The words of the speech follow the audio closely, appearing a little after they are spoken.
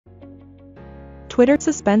Twitter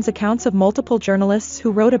suspends accounts of multiple journalists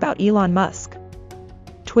who wrote about Elon Musk.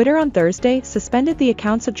 Twitter on Thursday suspended the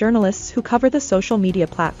accounts of journalists who cover the social media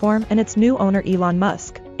platform and its new owner Elon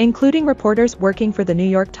Musk, including reporters working for the New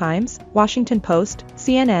York Times, Washington Post,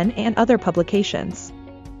 CNN, and other publications.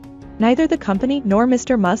 Neither the company nor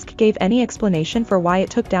Mr. Musk gave any explanation for why it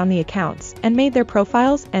took down the accounts and made their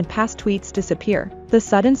profiles and past tweets disappear. The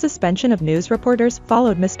sudden suspension of news reporters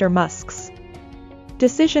followed Mr. Musk's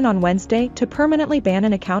decision on Wednesday to permanently ban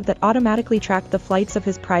an account that automatically tracked the flights of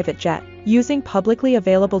his private jet, using publicly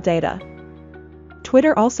available data.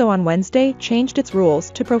 Twitter also on Wednesday changed its rules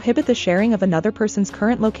to prohibit the sharing of another person's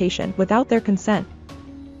current location without their consent.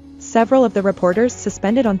 Several of the reporters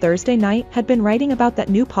suspended on Thursday night had been writing about that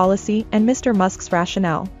new policy and Mr. Musk's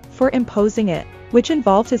rationale for imposing it, which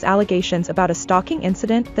involved his allegations about a stalking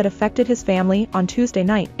incident that affected his family on Tuesday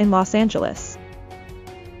night in Los Angeles.